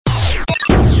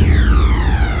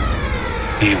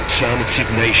The Alternative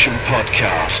Nation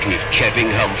Podcast with Kevin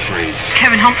Humphreys.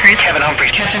 Kevin Humphreys. Kevin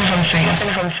Humphreys. Kevin Humphreys.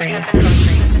 Kevin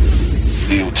Humphreys.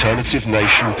 The Alternative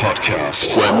Nation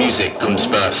Podcast. Where music comes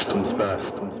first.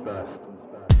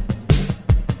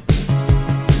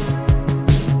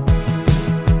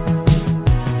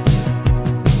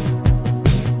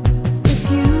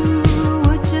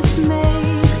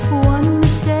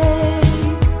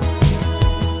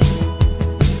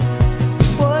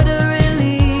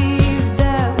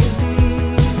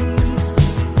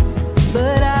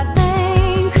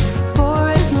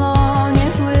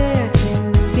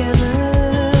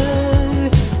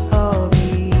 I'll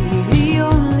be the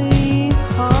only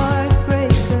heartbreak.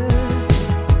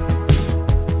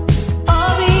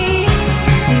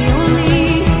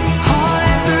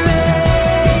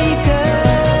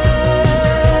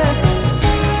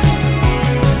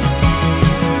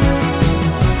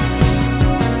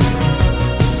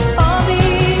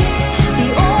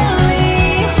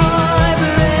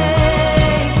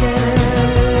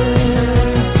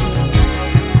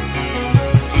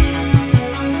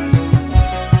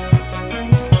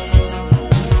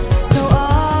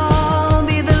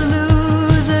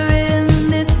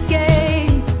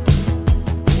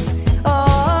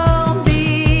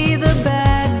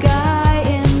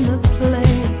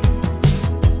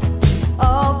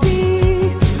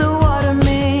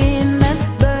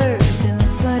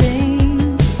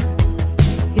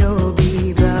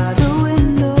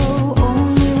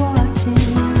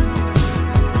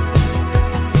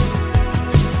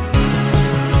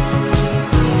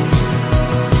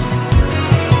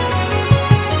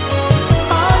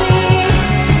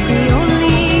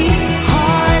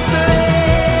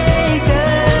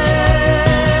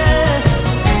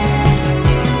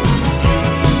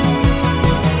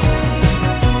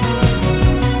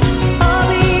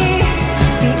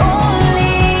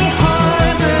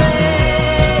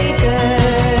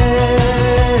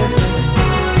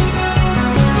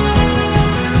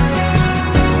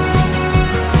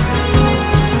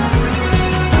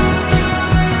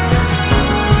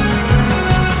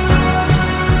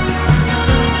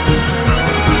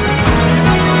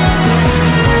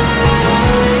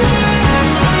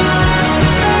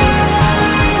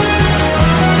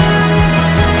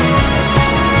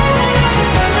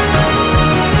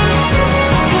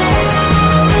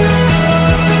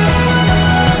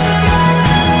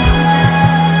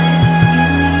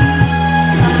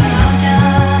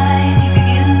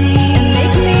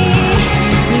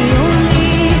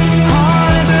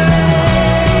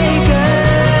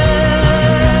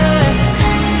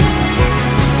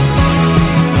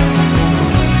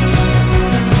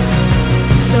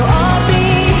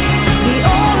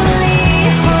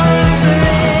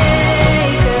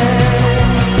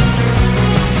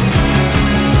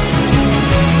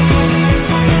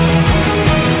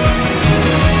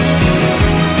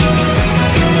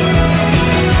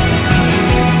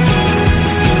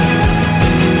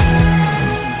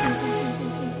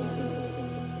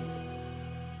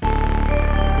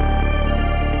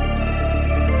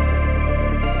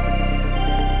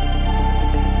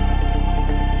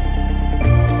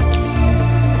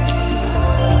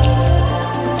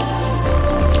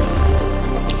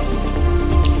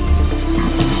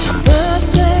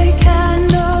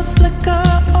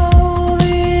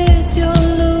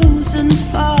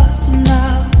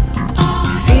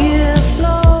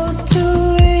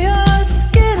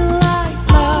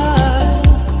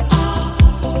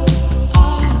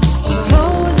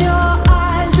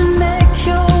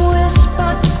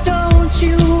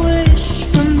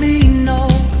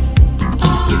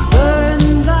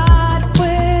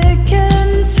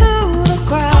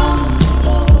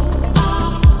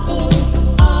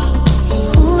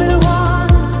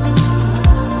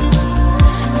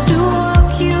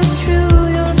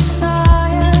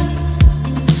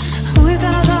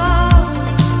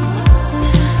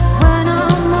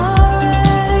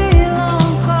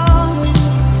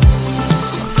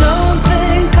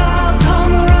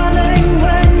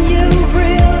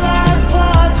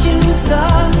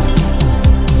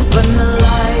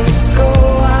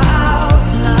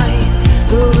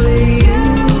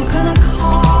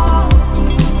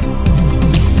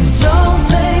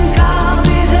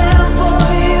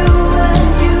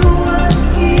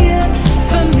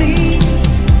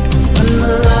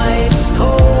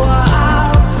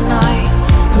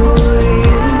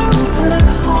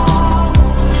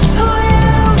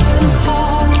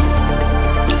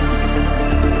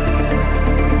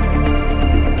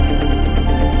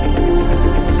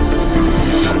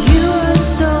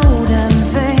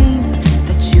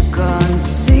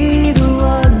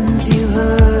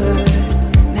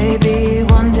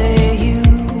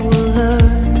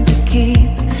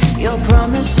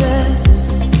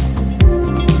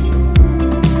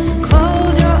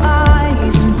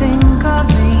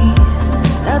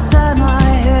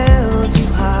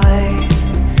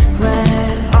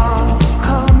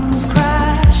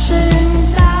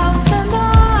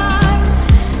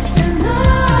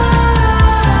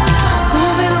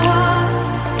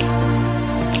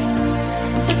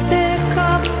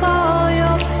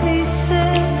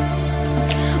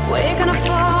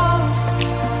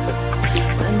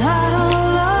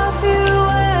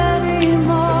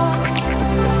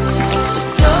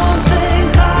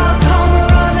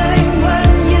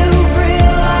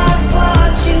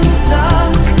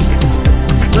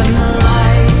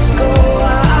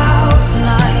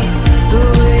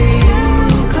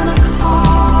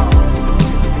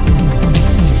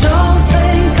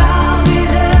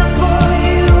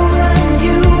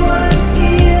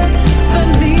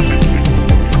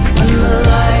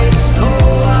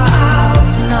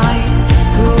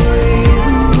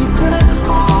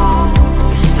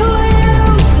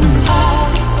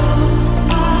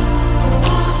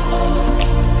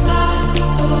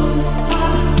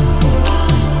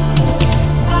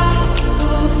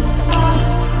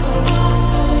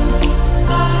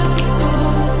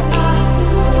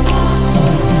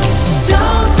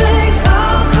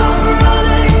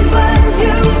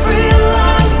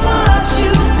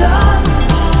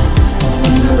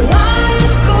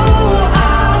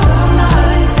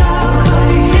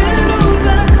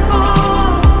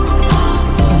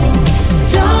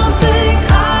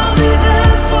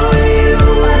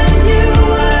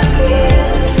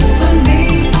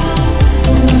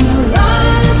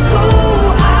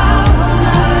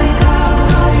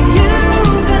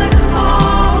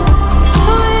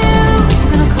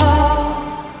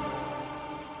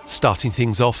 Starting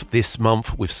things off this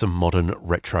month with some modern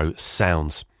retro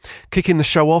sounds. Kicking the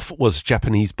show off was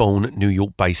Japanese-born, New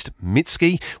York-based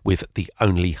Mitski with The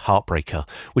Only Heartbreaker,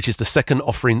 which is the second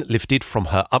offering lifted from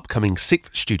her upcoming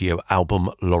 6th studio album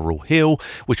Laurel Hill,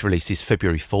 which releases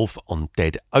February 4th on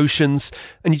Dead Oceans.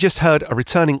 And you just heard a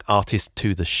returning artist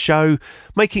to the show,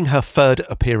 making her third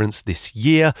appearance this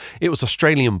year. It was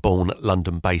Australian-born,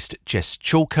 London-based Jess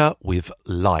Chalker with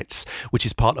Lights, which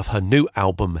is part of her new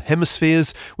album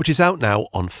Hemispheres, which is out now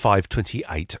on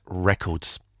 528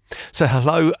 Records. So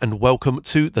hello and welcome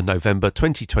to the November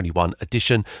 2021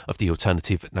 edition of the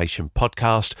Alternative Nation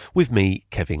podcast with me,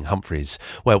 Kevin Humphreys,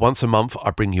 where once a month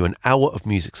I bring you an hour of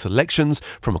music selections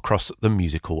from across the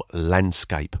musical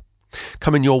landscape.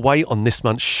 Coming your way on this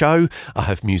month's show, I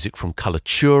have music from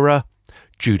Coloratura,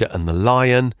 Judah and the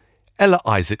Lion, Ella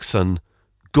Isaacson,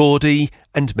 Gordy,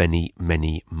 and many,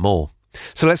 many more.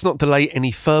 So let's not delay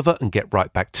any further and get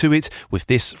right back to it with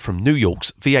this from New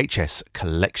York's VHS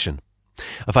Collection.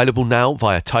 Available now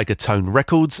via Tiger Tone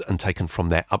Records and taken from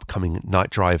their upcoming Night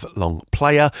Drive long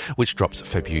player, which drops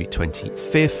February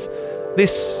 25th.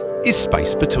 This is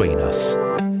Space Between Us.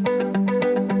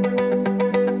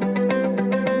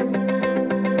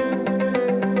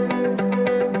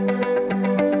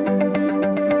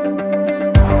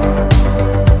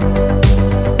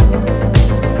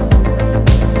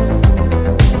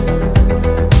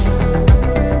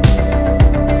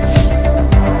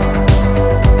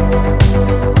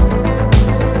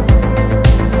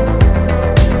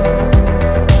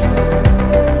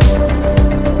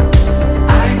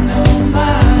 I know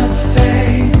my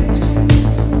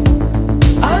fate.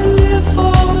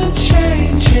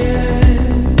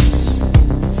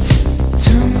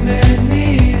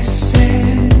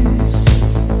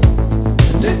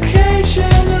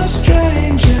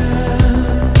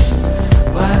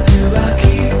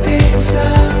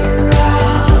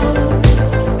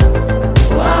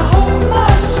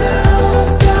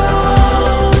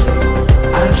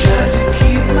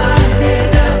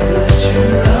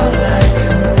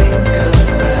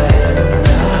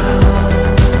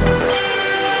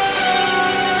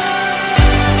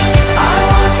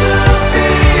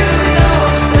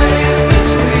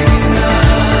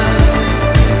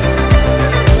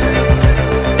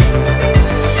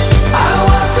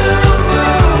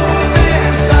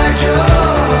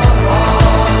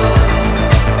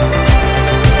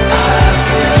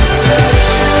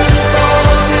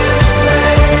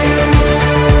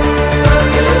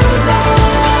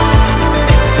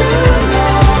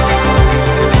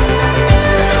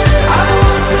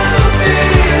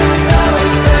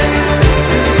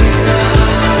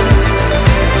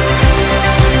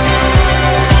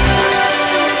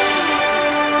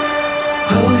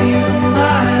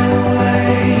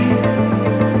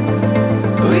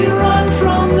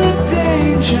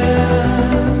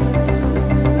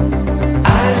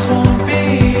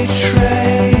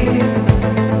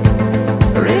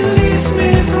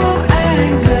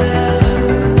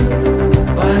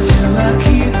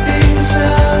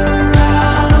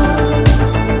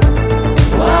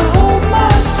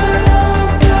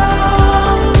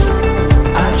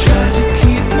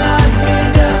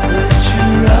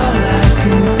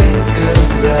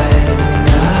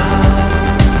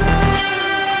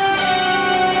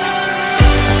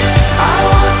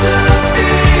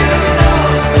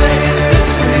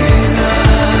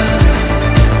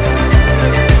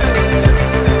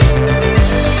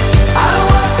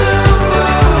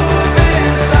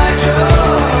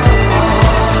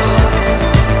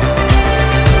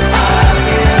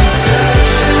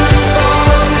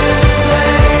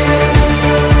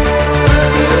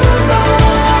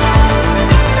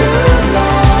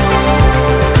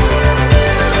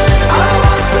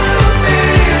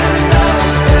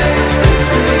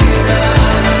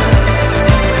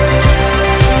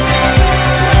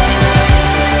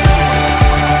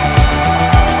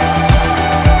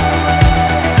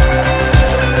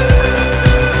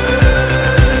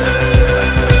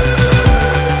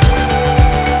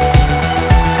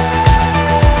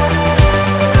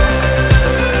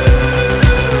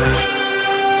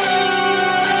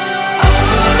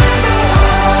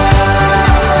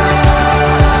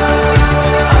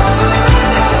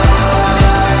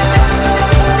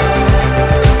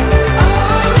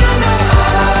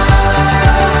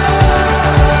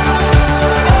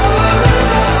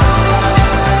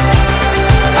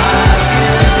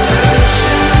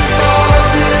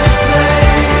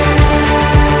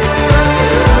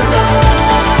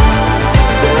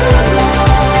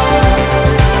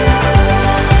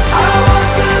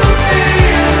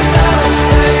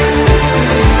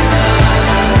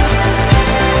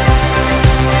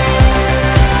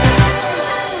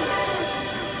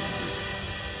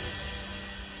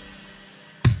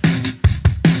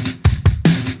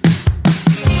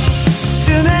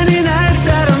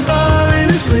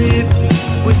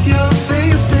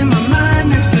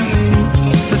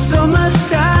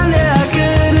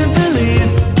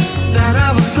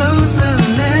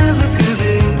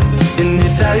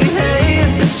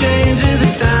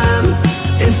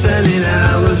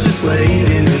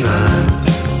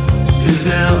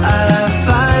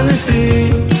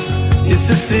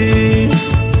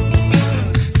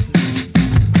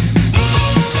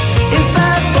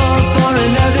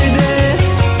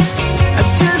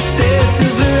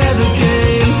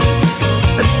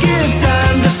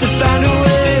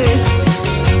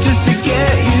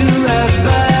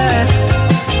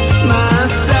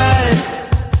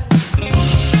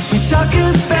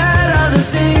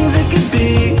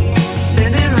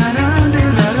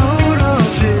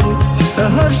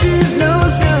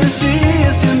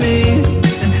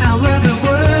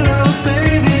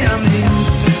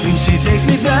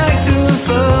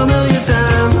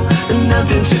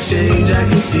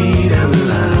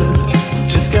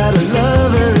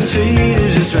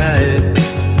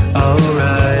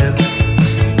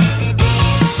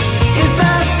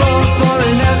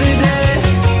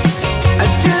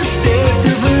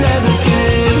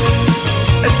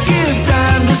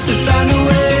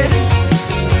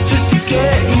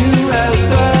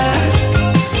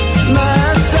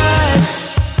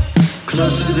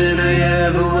 Closer than I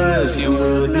ever was. You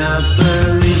would not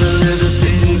believe all of the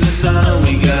things I saw.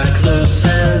 We got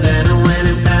closer than I went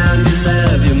and found your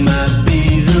love. You might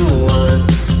be the one,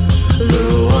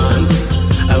 the one.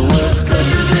 I was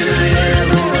closer than I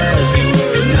ever was. You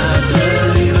would not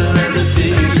believe all of the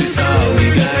things we saw. We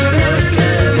got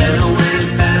closer than I went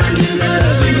and found your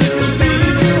love. And you'll be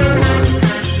the one,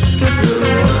 just the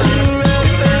one.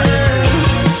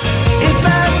 If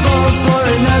I fall for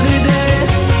another day,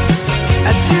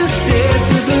 I just stare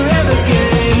till forever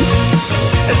came.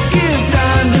 I skip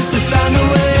time just to find a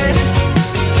way,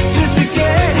 just to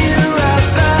get you right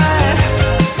by,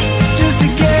 just to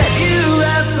get you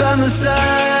right by my side.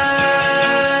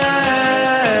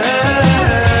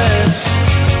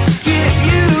 Get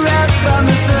you right by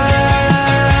my side.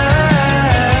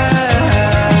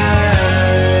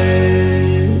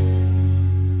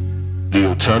 The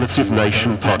Alternative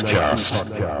Nation Podcast,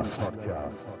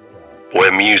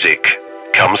 where music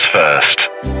comes first.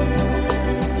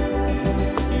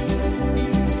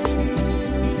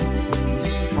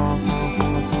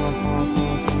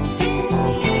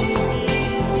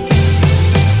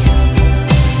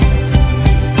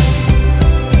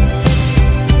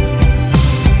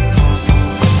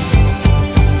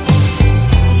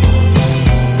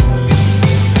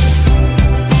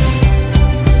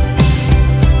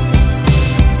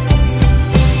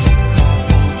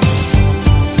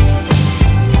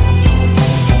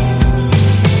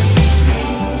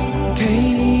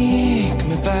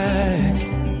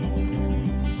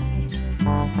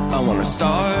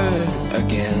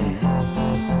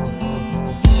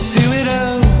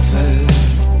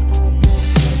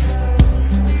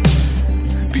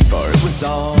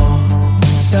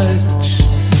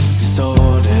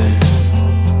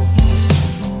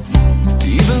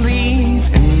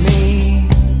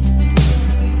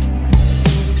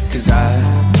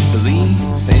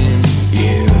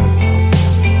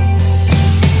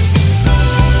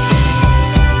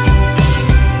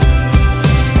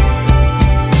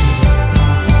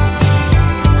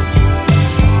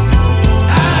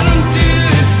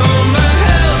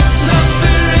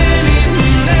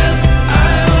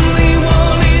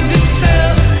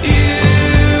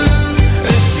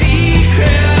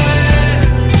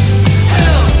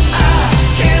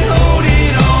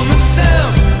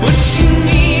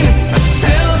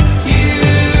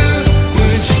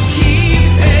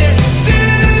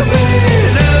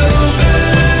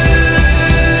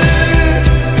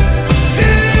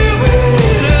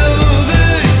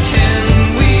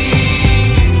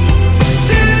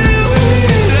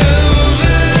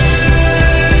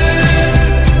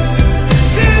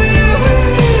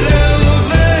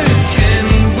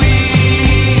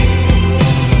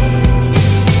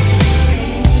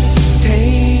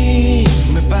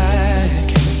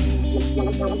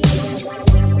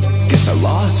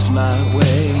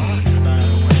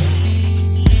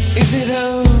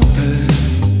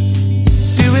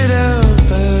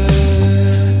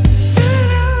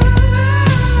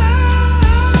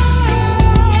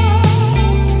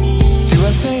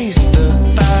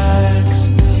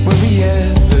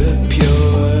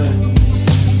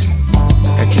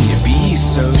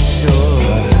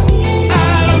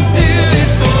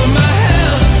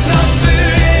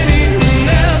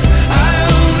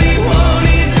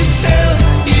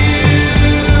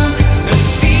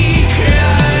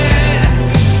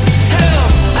 Hell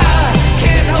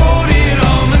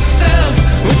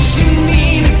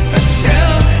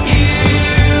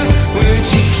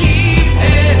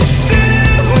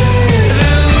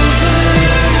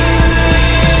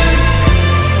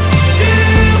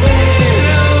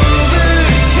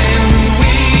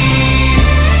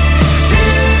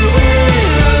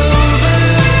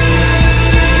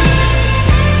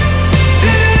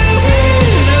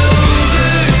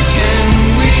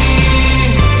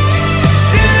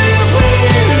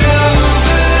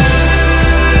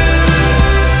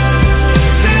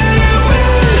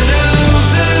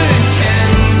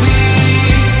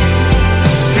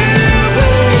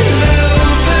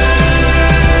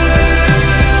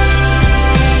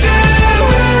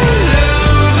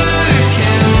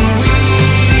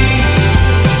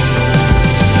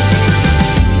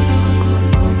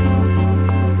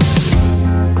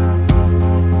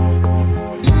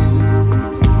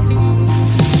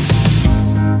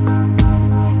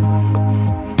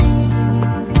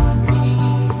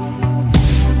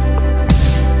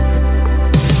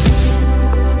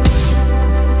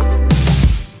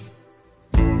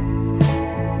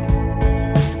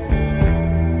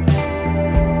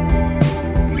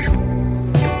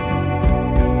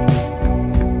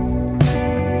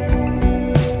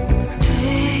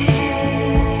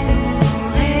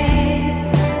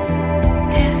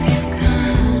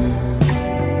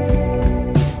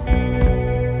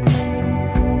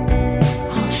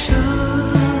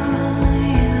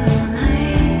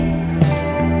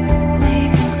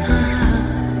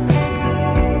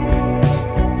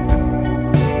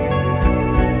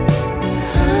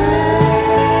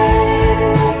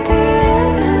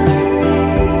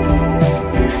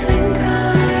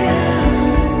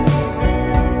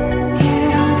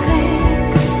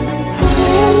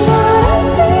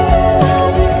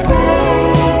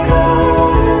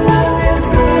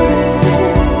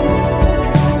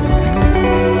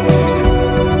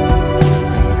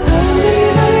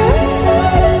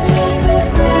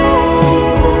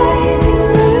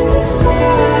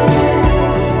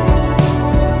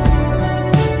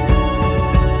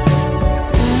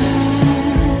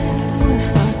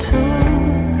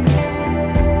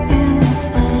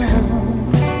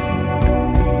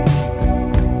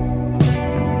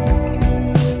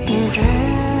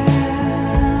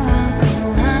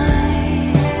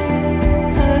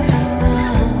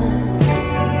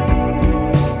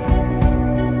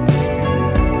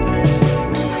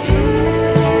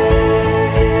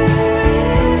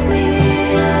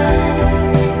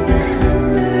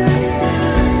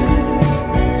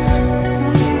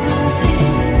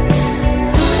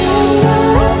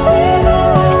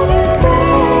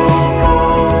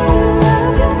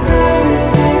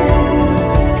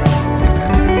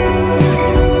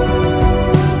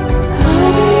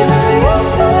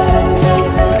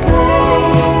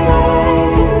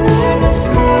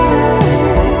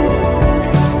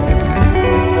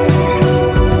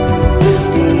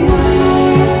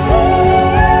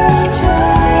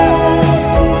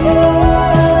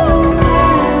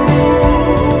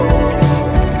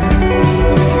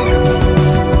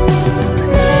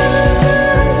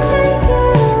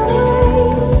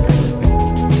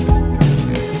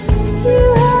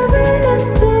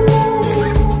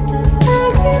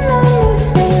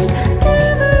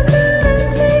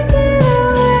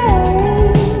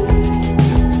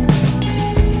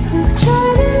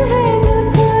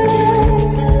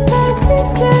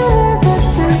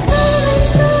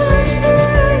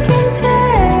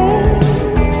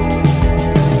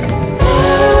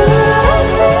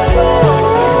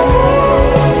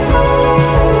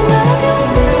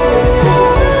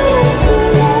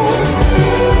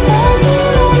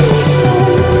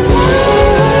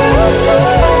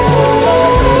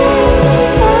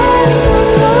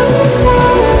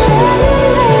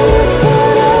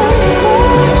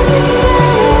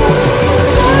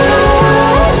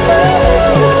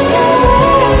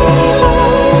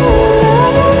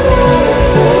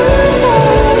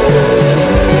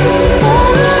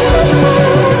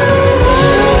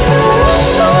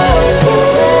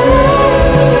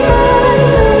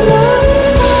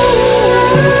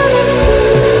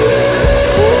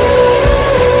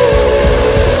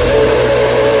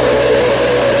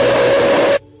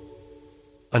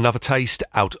another taste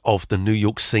out of the New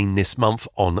York scene this month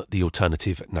on the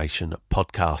Alternative Nation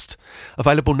podcast.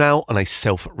 Available now on a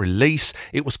self-release,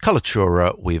 it was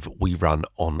Coloratura with We Run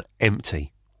on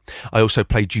Empty. I also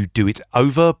played You Do It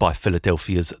Over by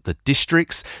Philadelphia's The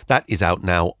Districts. That is out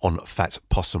now on Fat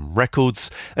Possum Records.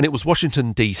 And it was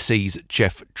Washington DC's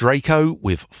Jeff Draco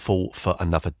with Fall for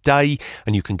Another Day,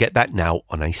 and you can get that now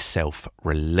on a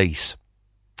self-release.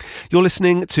 You're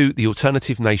listening to the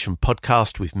Alternative Nation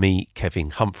podcast with me, Kevin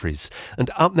Humphreys.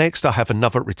 And up next, I have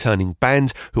another returning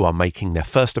band who are making their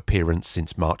first appearance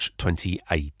since March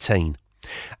 2018.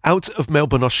 Out of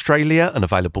Melbourne, Australia, and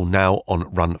available now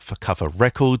on Run for Cover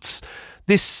Records,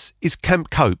 this is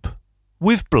Camp Cope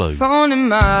with Blue. Phone in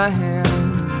my hand,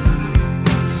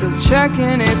 still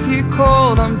checking if you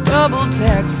called, I'm double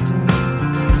texting.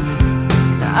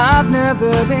 Now, I've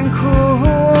never been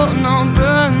cool, no,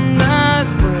 burn that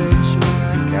bridge when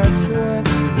I got to it,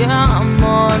 yeah, I'm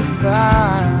on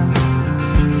fire.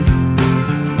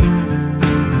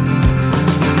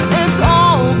 It's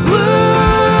all blue.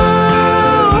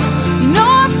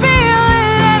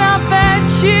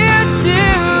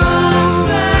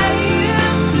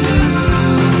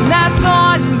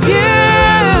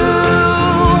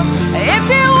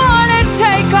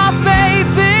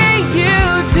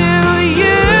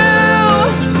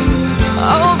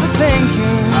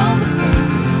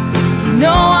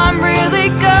 No, I'm really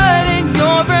good and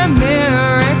you're a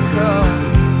miracle.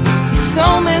 You're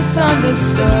so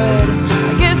misunderstood.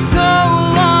 I get so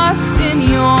lost in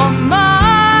your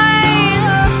mind.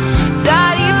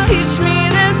 Daddy, teach me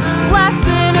this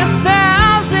lesson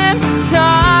 1,000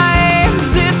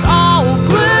 times. It's all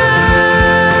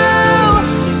blue.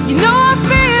 You know I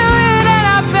feel it and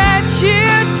I bet you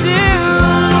do.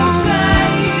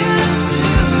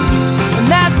 And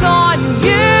that's on you.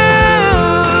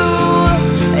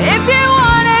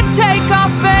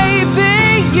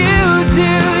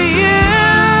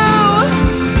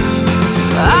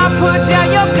 Put down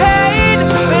your pain,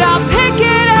 but I'll pick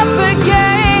it up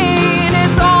again.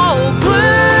 It's all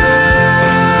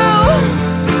blue.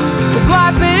 That's why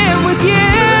I fit in with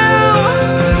you.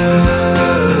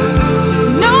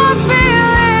 No, I feel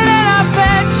it and I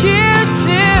bet you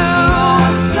do.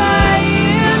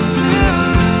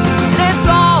 It's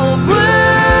all blue.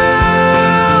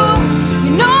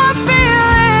 You know I feel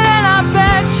it and I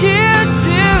bet you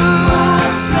do.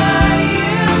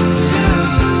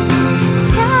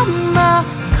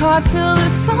 Till the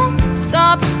song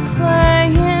stopped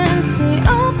playing. Say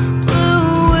I'm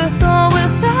blue with or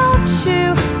without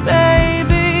you,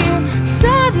 baby.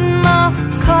 Sat in my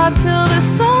car till the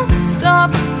song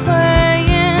stopped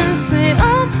playing. Say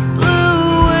I'm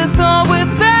blue with or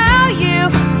without you,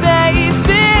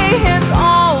 baby. It's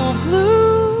all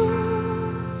blue.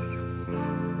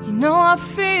 You know I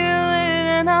feel it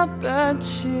and I bet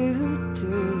you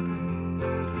do.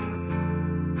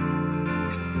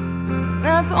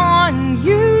 That's on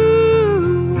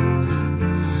you.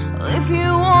 If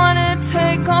you wanna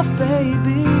take off,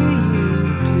 baby,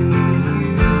 you do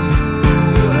you.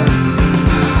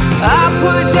 I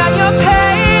put down your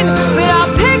pain, but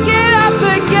I'll pick it up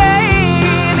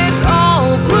again. It's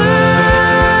all blue.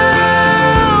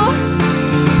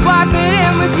 That's why I fit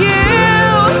in with you.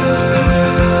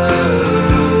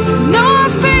 No, I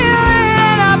feel it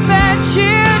and I bet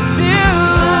you do.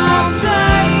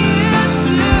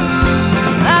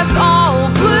 That's all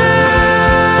blue.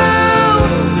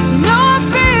 No, I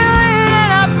feel it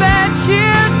and I bet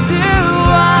you do.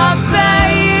 I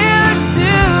bet you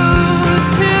do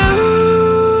too.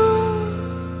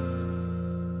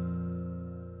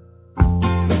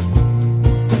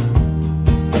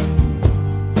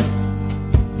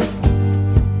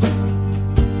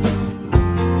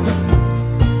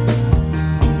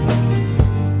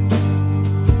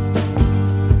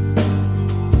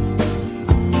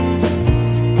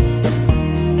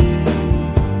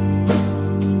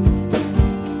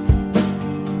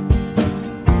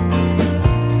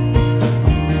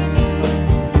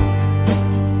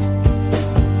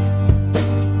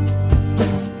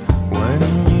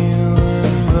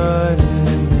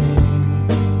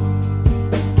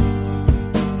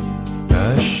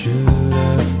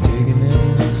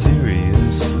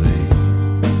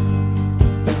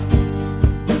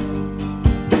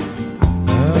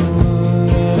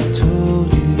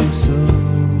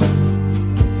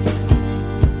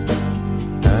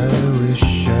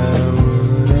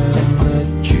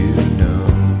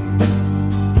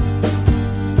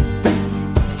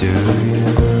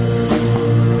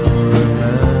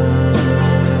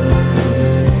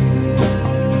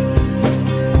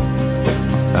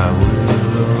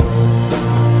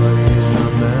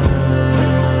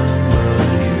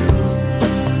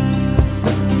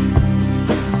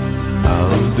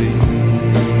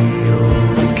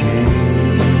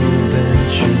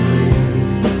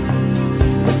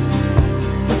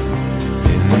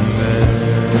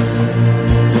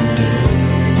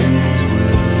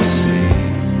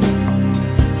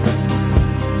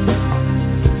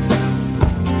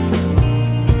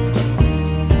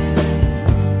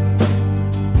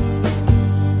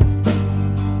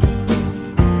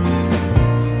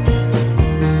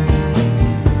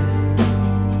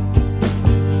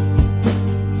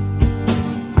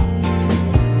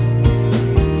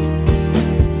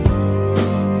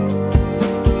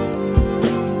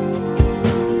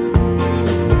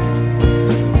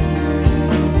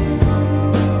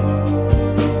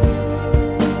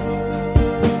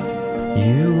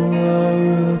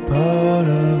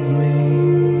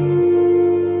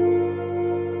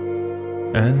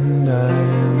 and I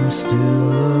am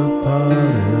still a part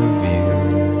of you.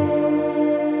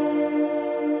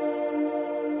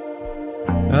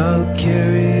 I'll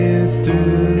carry you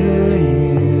through the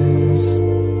years.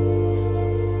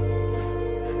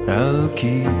 I'll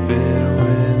keep it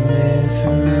with me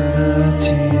through the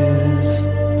tears.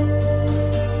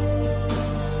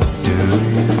 Do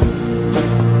you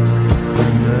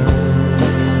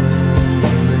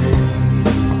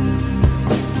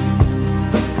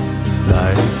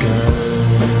like I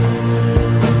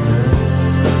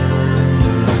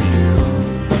remember you?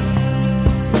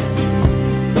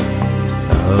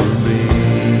 I'll be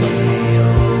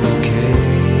okay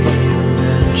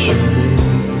eventually.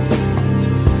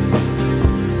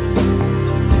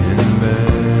 In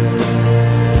better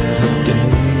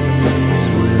days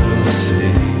we'll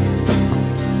see.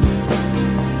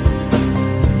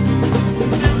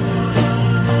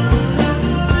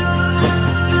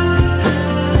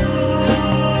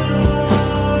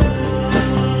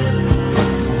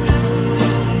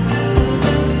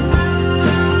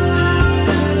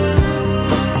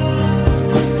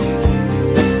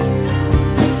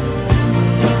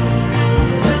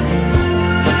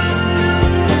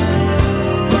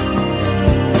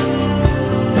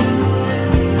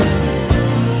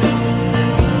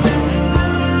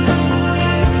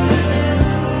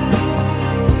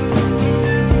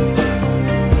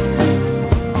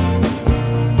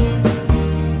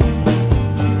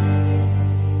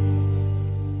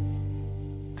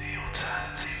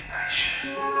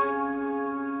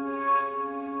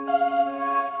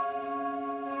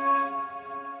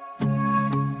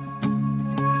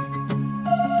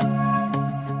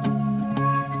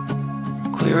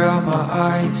 Clear out my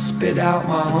eyes, spit out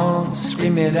my lungs,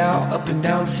 scream it out, up and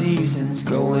down seasons,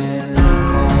 going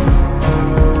home.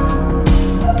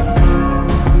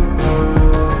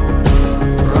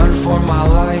 Run for my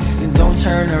life and don't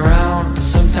turn around.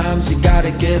 Sometimes you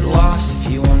gotta get lost if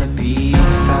you wanna be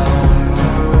found.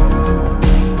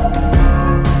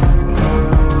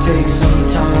 Take some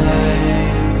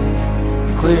time,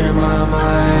 clear my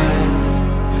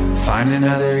mind, find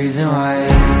another reason why.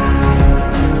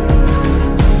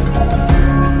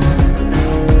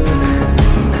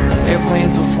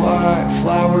 Airplanes will fly,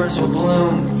 flowers will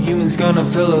bloom, humans gonna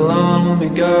feel alone when we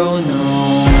go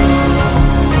alone.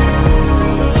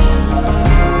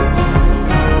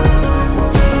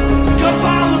 Go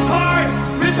fall apart,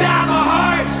 rip out my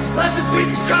heart, let the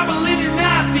pieces crumble in your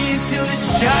mouth until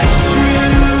it's shut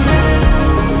through.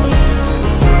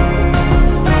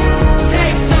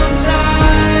 Take some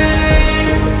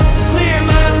time, clear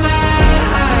my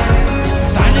mind,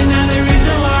 find another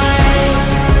reason why.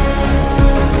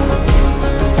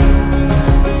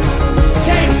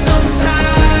 Take some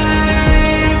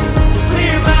time,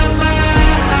 clear my mind.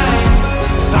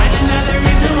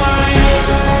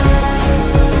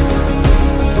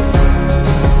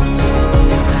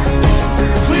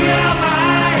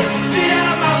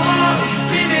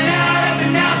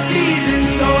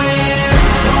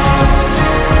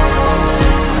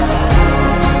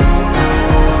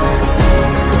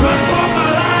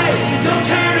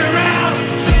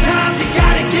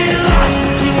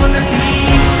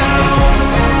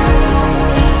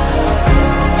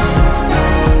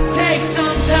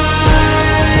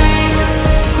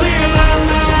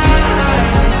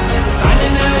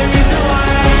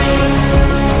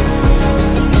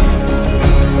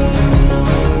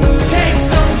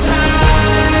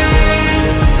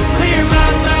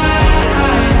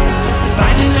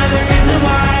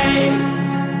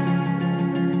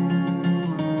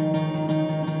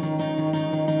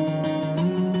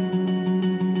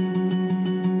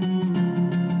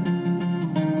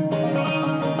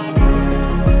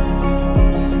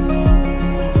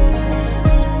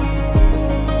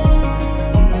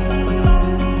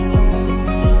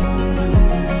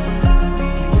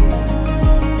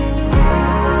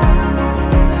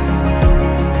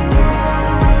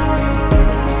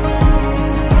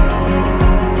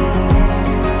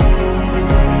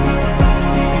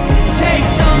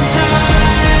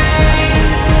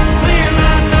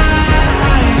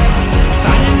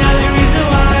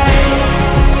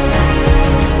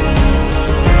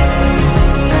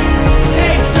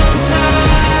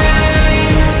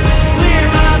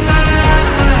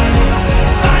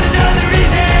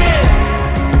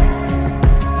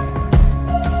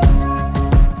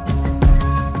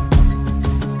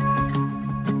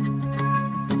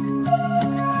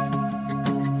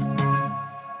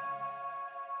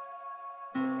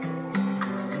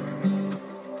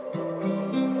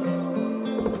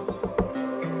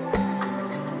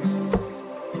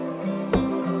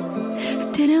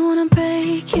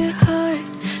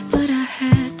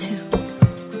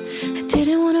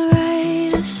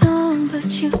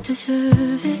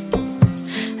 deserve it.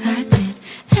 I did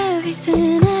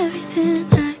everything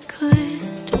I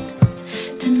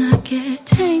could to not get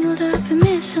tangled up and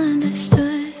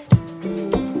misunderstood.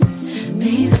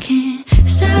 But you can't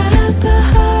stop a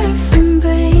heart from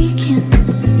breaking.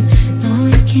 No,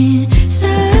 you can't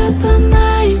stop a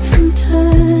mind from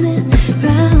turning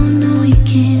round. No, you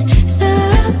can't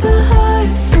stop a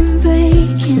heart from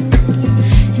breaking.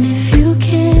 And if you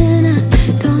can, I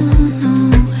don't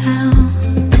know how.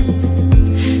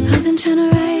 I've been trying to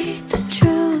write the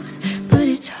truth, but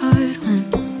it's hard when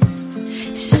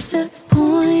it's just a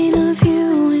point of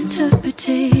view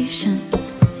interpretation.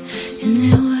 And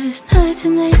there was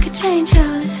nothing that could change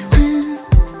how this went.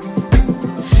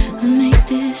 I'll make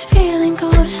this feeling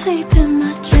go to sleep in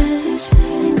my chest.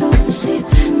 Feeling go to sleep.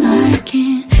 I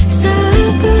can't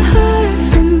stop a heart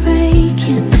from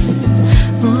breaking.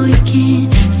 Oh, you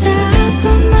can't stop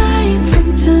a mind from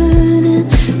turning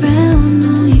round.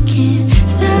 No, you can't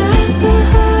stop a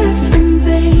heart from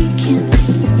breaking.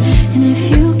 And if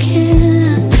you can,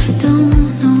 I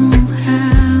don't know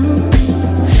how.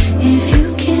 If you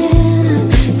can, I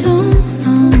don't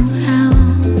know how.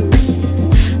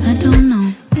 I don't know.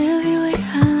 Every way I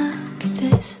look at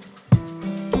this,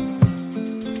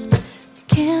 you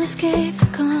can't escape the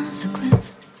consequence.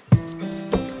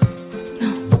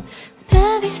 No, when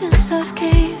everything starts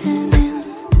caving in,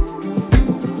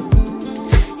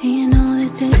 and you know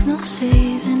that there's no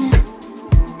saving it.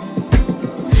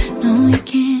 No, you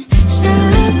can't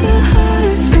stop a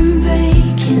heart from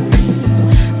breaking.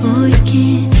 Oh, you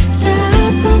can't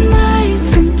stop a mind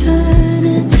from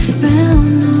turning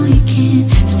round. No, you can't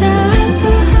stop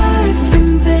a heart from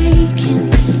breaking.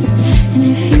 And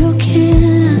if you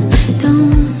can, I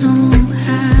don't know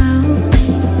how.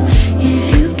 If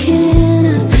you can,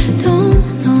 I don't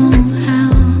know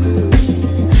how.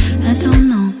 I don't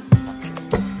know.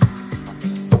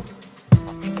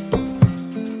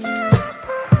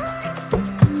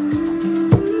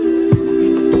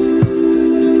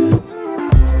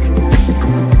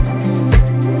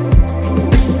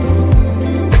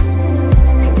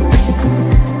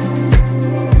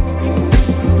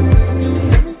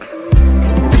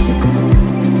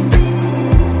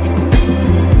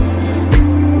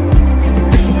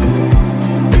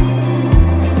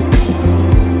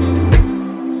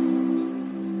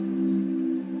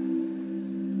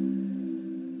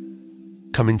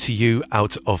 Coming to you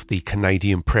out of the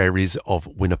Canadian prairies of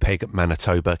Winnipeg,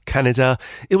 Manitoba, Canada.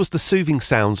 It was the soothing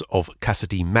sounds of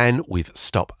Cassidy Mann with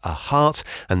Stop a Heart,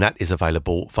 and that is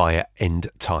available via End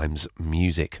Times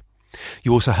Music.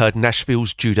 You also heard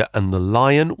Nashville's Judah and the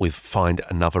Lion with Find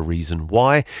Another Reason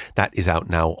Why. That is out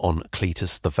now on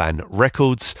Cletus the Van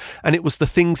Records. And it was The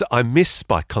Things I Miss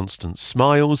by Constant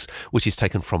Smiles, which is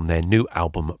taken from their new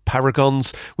album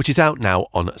Paragons, which is out now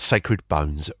on Sacred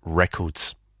Bones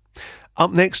Records.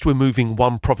 Up next, we're moving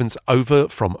one province over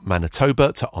from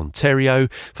Manitoba to Ontario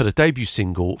for the debut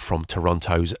single from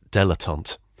Toronto's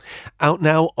Dilettante. Out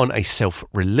now on a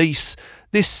self-release,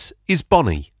 this is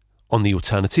Bonnie on the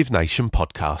Alternative Nation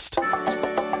podcast.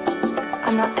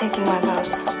 I'm not taking my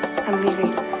vows. I'm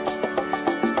leaving.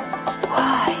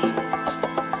 Why?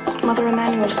 Mother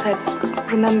Emanuel said,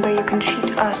 remember you can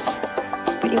cheat us,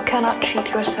 but you cannot cheat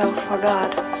yourself or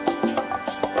God.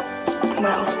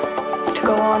 Well, to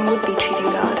go on would be cheating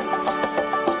God.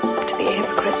 To be a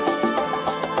hypocrite.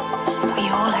 We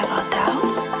all have our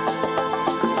doubts.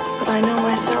 But I know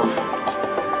myself.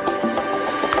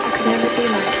 I could never be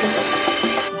like you.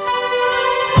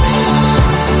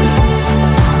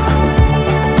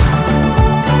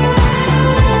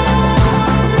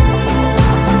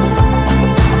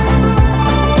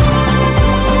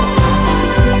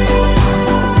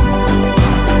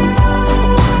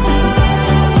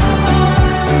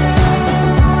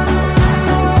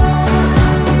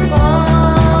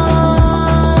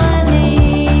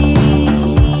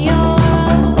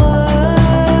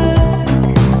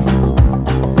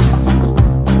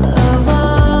 Oh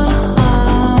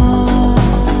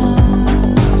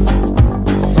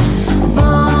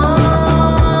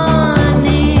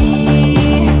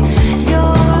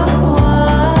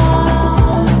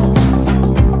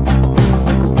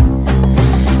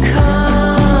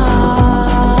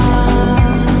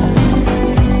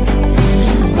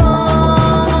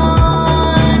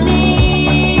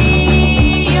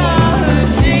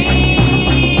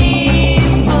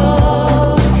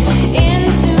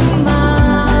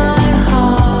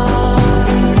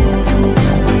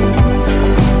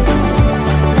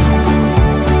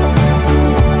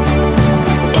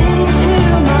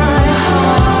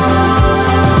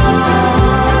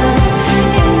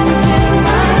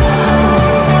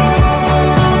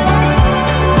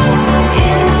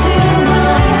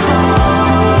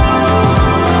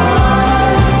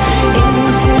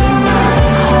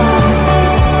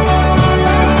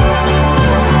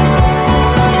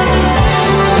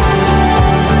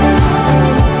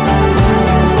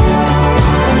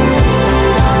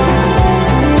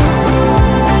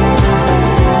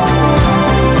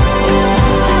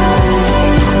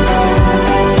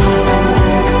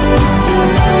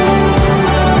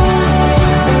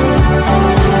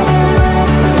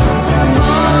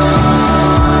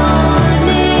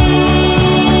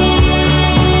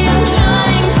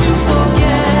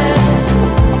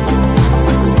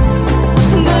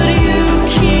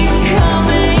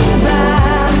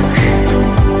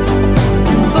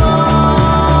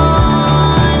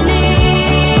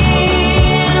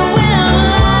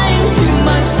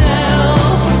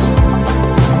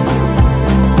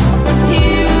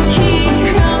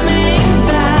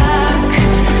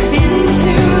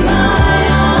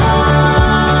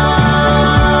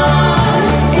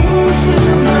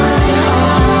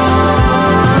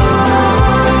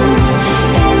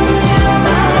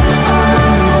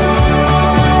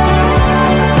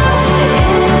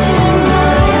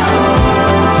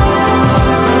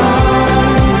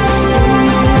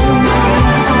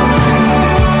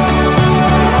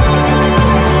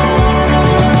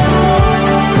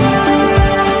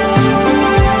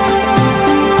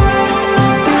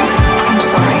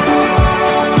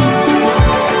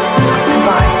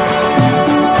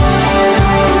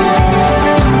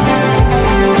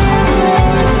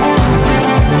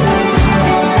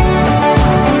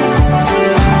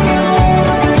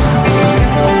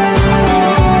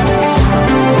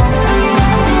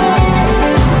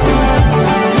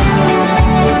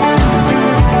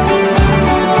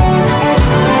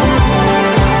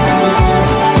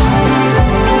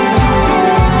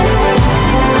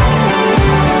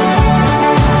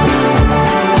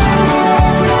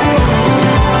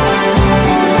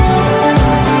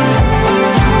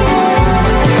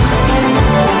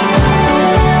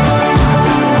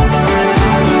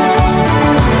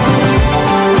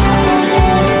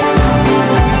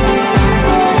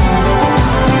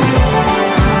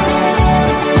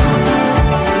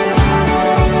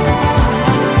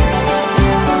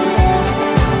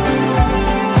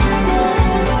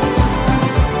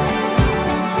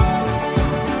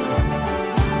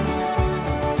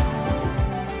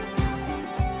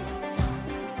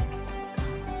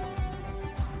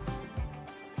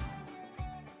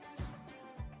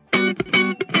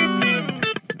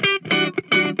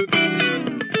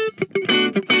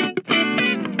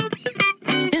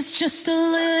just a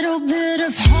little bit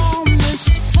of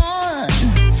harmless fun.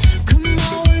 Come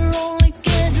on, we're only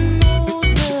getting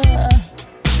older.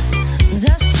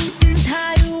 That suit and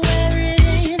tie you wear, it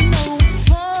ain't no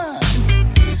fun.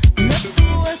 Let the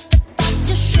world step off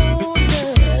your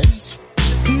shoulders.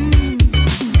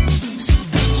 So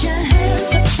put your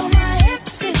hands up on my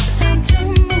hips, it's time to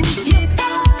move your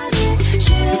body.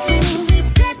 Chivalry's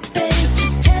dead, babe,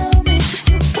 just tell me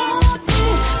you want me.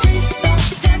 Rip off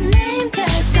that name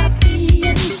tag, stop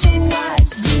being so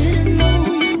wise. Didn't know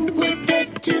you were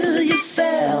dead till you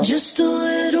fell. Just a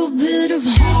little bit of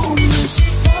harmless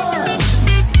fun.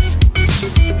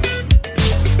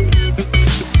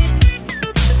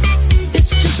 It's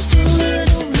just a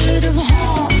little bit of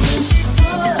harmless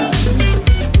fun.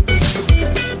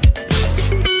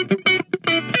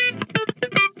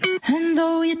 And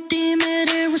though you deem it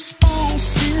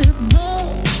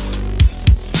irresponsible,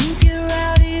 you get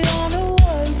rowdy on a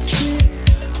work trip.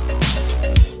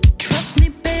 Trust me,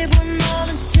 babe, when all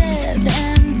is said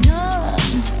and done,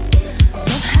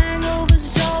 the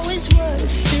hangover's always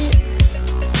worth it.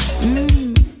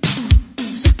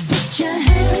 So put your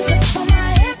hands up on my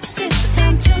hips, it's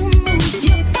time to move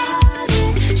your body.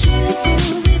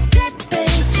 Chivalry's dead,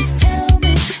 babe, just tell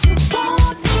me you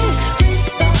want me.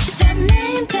 Rip off that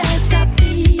name tag, stop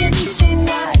being so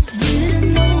wise.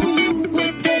 Didn't know you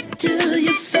were dead till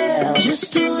you fell.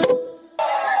 Just a little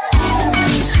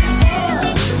harmless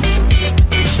fun.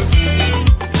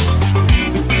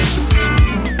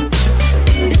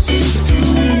 It's just a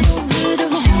little bit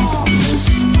of harmless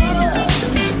fun.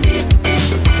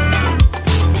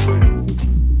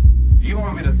 You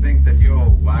want me to think that you're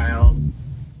wild?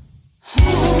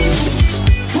 Harmless,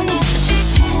 come on, it's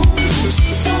just harmless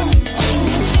fun. Oh,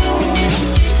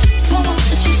 harmless, come on,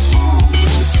 it's just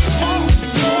harmless fun.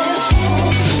 Yeah,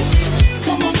 harmless,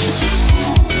 come on, it's just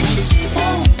harmless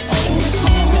fun. Oh,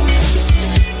 harmless,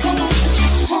 come on, it's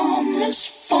just harmless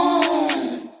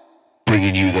fun.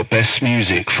 Bringing you the best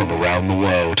music from around the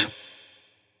world.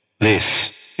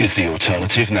 This is the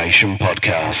Alternative Nation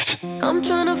Podcast. I'm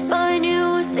trying to find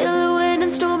you, a silhouette in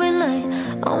strawberry light.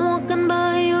 I'm walking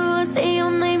by you, I say your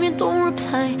name, you don't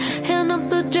reply. Hand up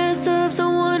the dress of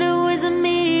someone who isn't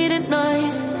me at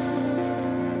night.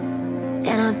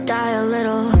 And I die a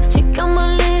little. She got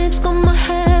my lips, got my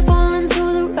head falling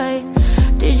to the right.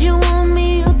 Did you want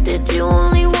me or did you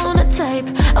only want to type?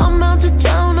 I'm out to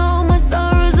drown all my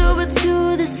sorrows over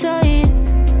to the side.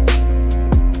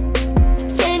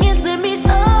 Can you slip me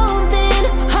something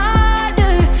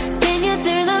harder? Can you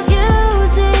turn the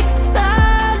music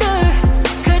louder?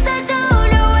 'Cause I don't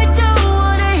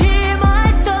wanna hear my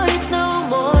thoughts no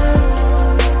more.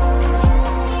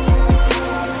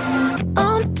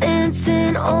 I'm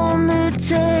dancing on the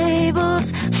tables,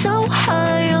 so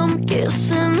high I'm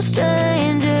kissing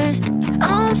strangers.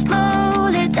 I'm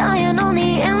slowly dying on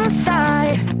the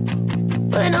inside,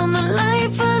 but I'm the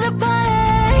life of the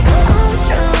party. I'm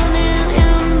drowning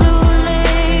in blue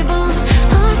labels.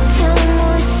 I tell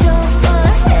myself I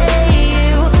hate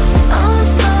you. I'm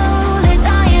slowly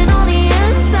dying on the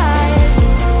inside,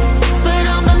 but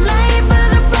I'm the life of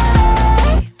the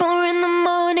party. 4 in the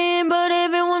morning, but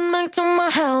everyone back to my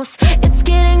house. It's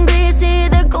getting greasy,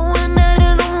 they're going at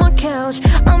it on my couch.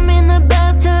 I'm in the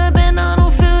bathtub and I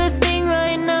don't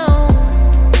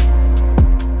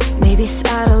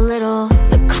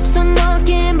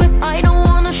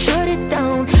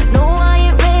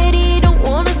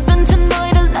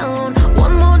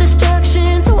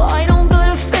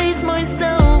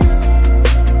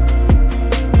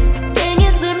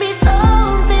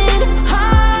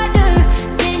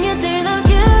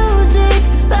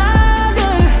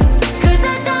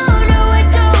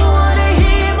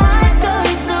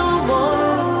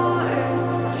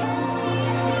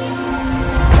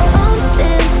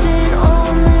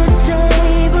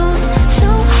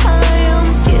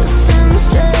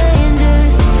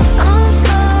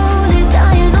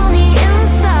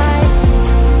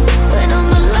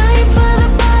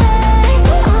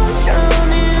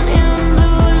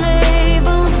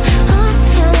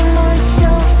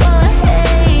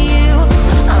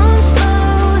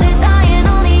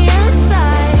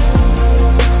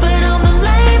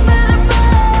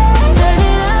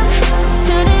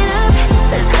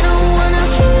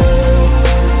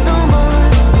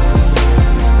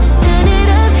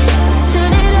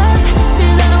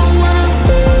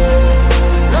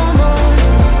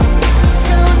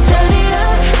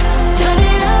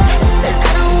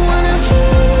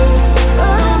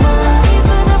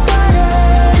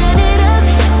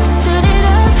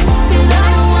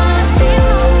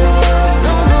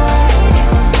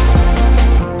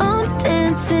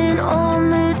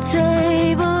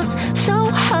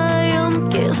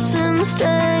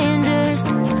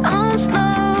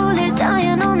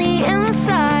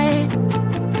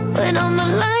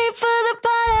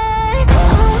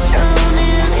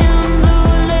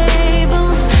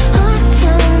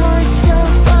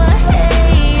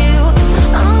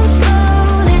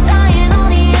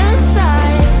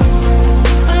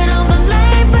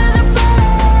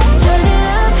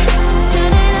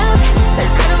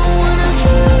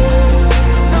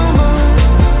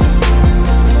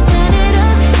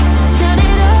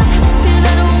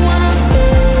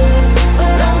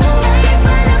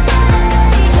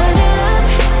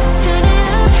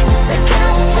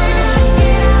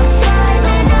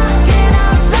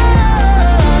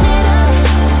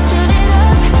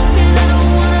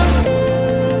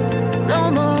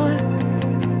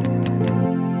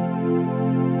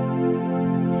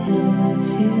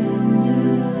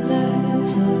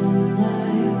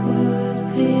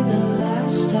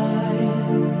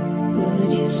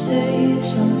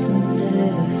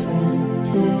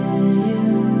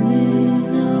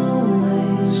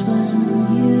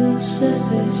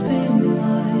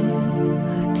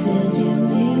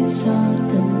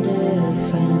something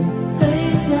different.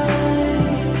 Late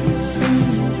nights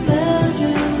in your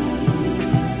bedroom.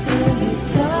 Every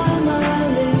time I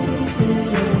leave, it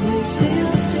always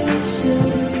feels too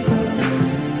soon. But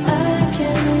I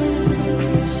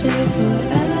can't stay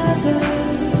forever.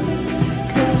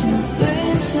 'Cause my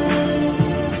brain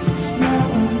says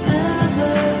now or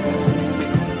never.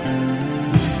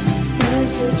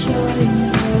 There's a joy in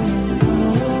knowing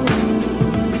more.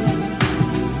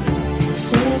 Is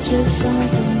there just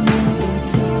something never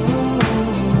told?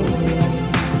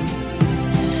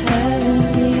 Is heaven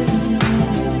even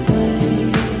another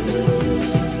place?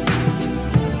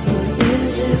 Or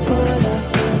is it what I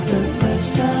felt the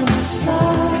first time I saw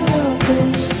your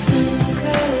face?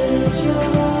 Incredible.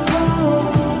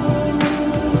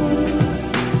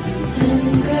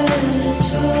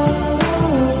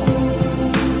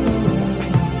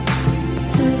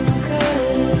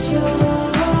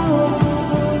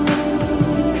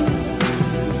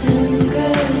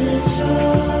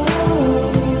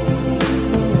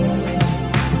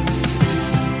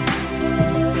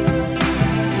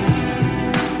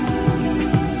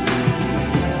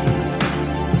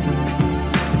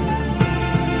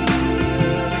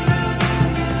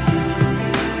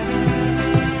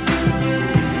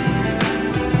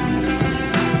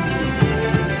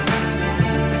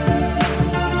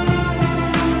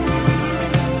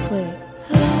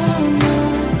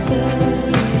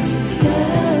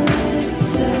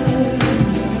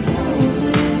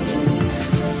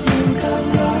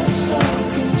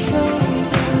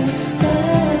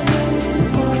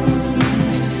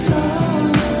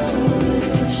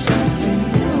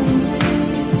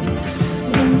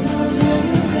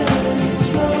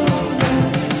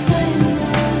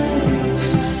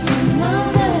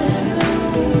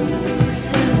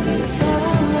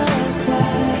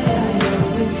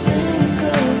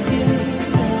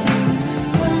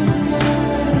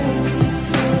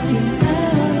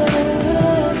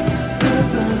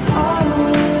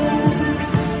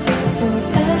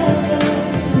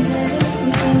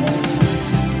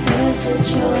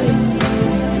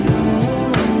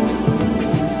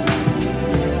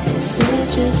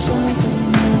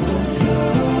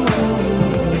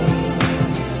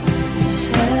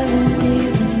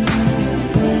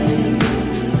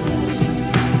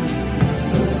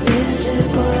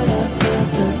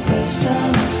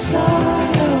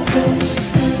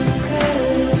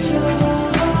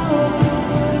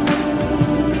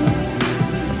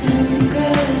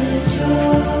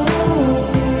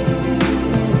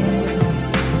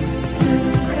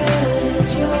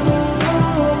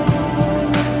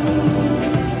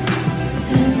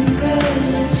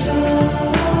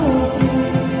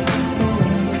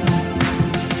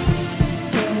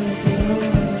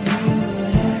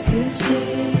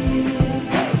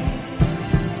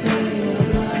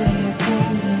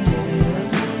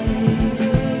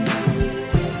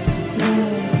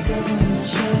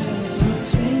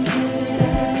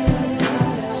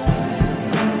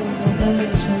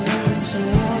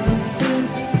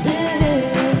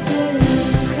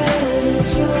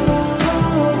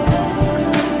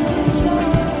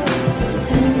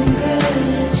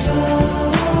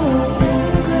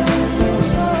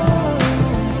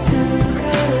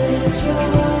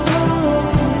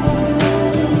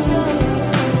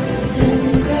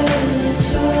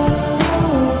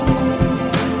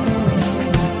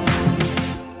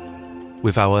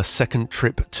 With our second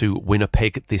trip to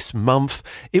Winnipeg this month,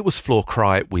 it was Floor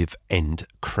Cry with End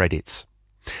Credits.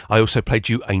 I also played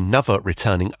you another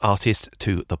returning artist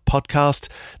to the podcast,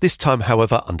 this time,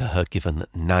 however, under her given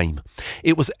name.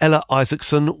 It was Ella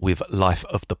Isaacson with Life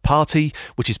of the Party,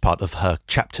 which is part of her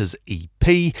Chapters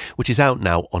EP, which is out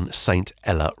now on St.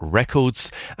 Ella Records.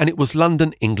 And it was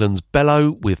London, England's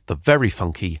Bellow with the very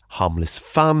funky Harmless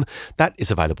Fun. That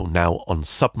is available now on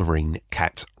Submarine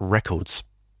Cat Records.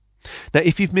 Now,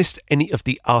 if you've missed any of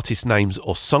the artist names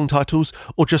or song titles,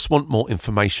 or just want more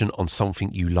information on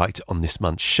something you liked on this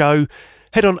month's show,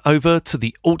 head on over to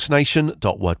the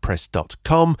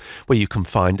altnation.wordpress.com, where you can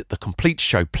find the complete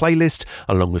show playlist,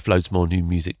 along with loads more new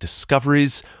music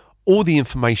discoveries, all the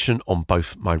information on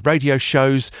both my radio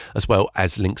shows, as well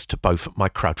as links to both my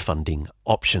crowdfunding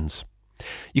options.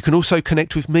 You can also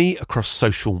connect with me across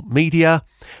social media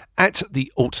at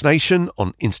The Alt Nation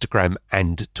on Instagram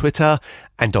and Twitter,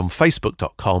 and on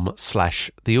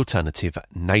facebook.com/The Alternative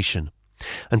Nation.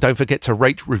 And don't forget to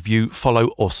rate, review, follow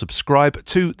or subscribe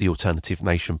to The Alternative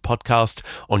Nation podcast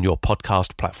on your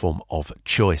podcast platform of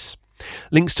choice.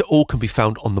 Links to all can be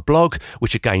found on the blog,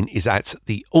 which again is at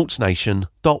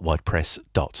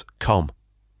thealtnation.wordpress.com.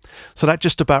 So that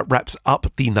just about wraps up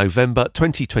the November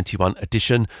 2021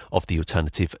 edition of the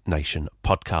Alternative Nation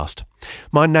podcast.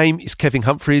 My name is Kevin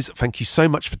Humphreys. Thank you so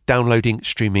much for downloading,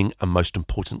 streaming, and most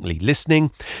importantly,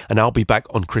 listening. And I'll be back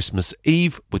on Christmas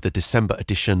Eve with the December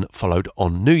edition, followed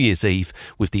on New Year's Eve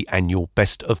with the annual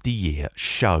Best of the Year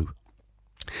show.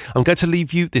 I'm going to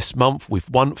leave you this month with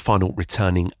one final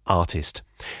returning artist.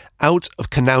 Out of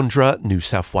Canowindra, New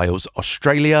South Wales,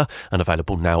 Australia, and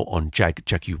available now on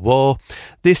Jaguar,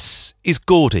 this is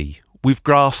Gordy with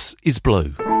Grass is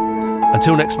Blue.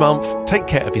 Until next month, take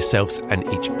care of yourselves and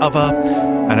each other,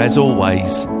 and as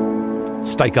always,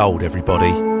 stay gold,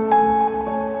 everybody.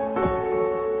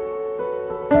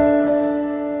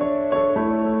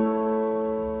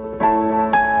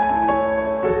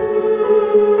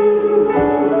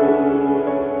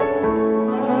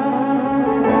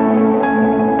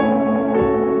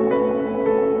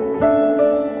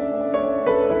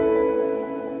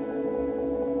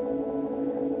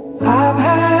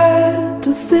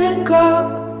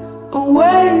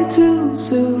 To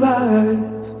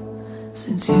survive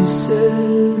since you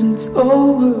said it's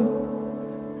over,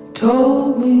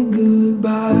 told me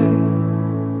goodbye.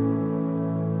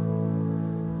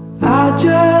 I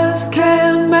just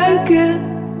can't make it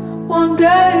one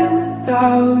day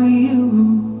without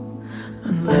you,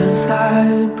 unless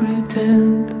I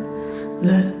pretend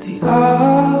that the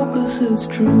opposite's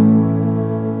true.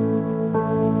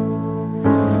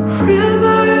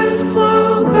 Rivers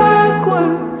flow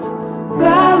backwards,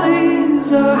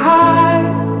 valleys are high,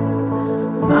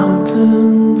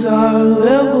 mountains are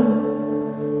level,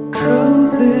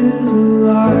 truth is a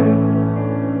lie.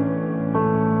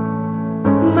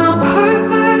 I'm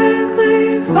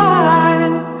perfectly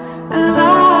fine, and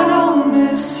I don't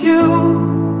miss you.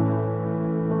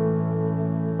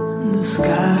 And the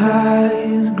sky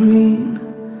is green,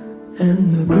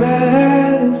 and the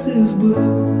grass is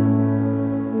blue.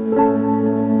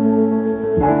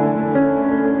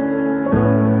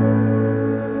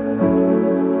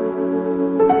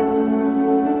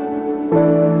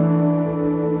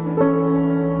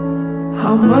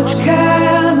 How much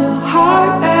can a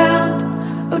heart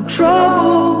and a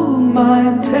troubled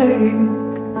mind take?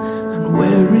 And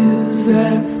where is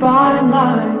that fine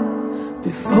line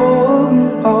before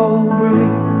it all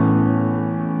breaks?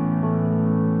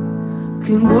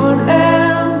 Can one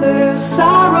end their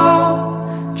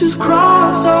sorrow, just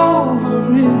cross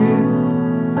over it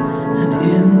and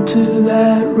into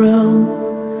that realm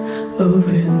of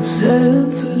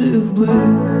insensitive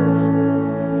bliss?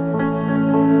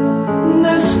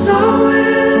 There's snow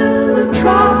in the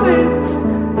tropics,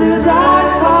 there's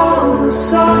ice on the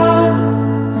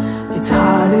sun. It's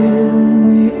hot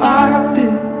in the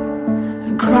Arctic,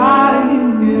 and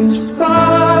crying is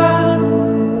fun.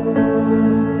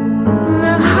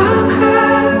 And I'm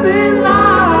happy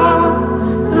now,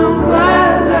 and I'm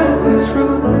glad that we're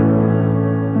through.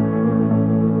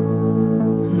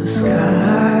 And the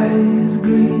sky is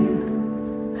green,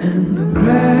 and the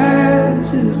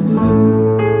grass is blue.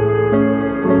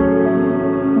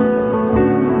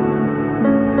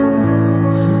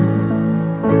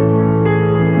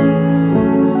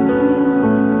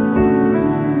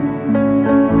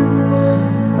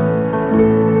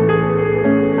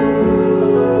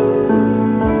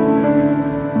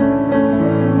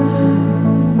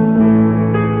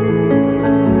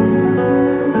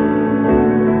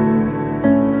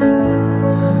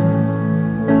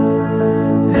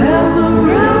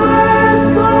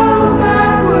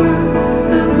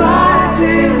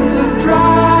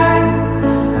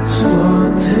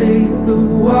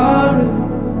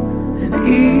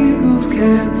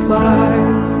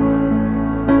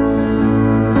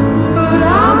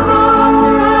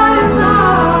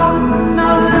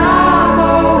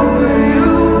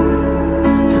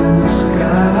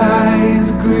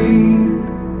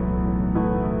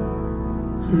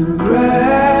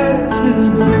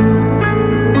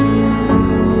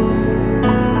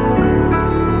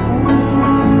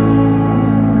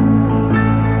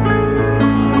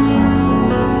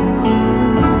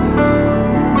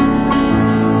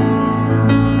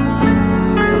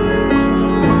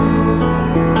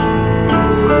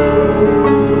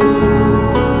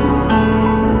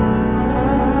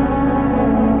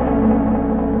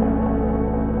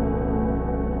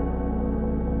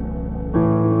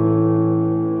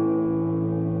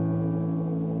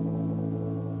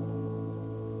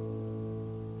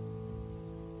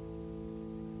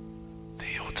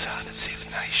 The Alternative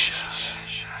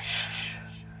Nation.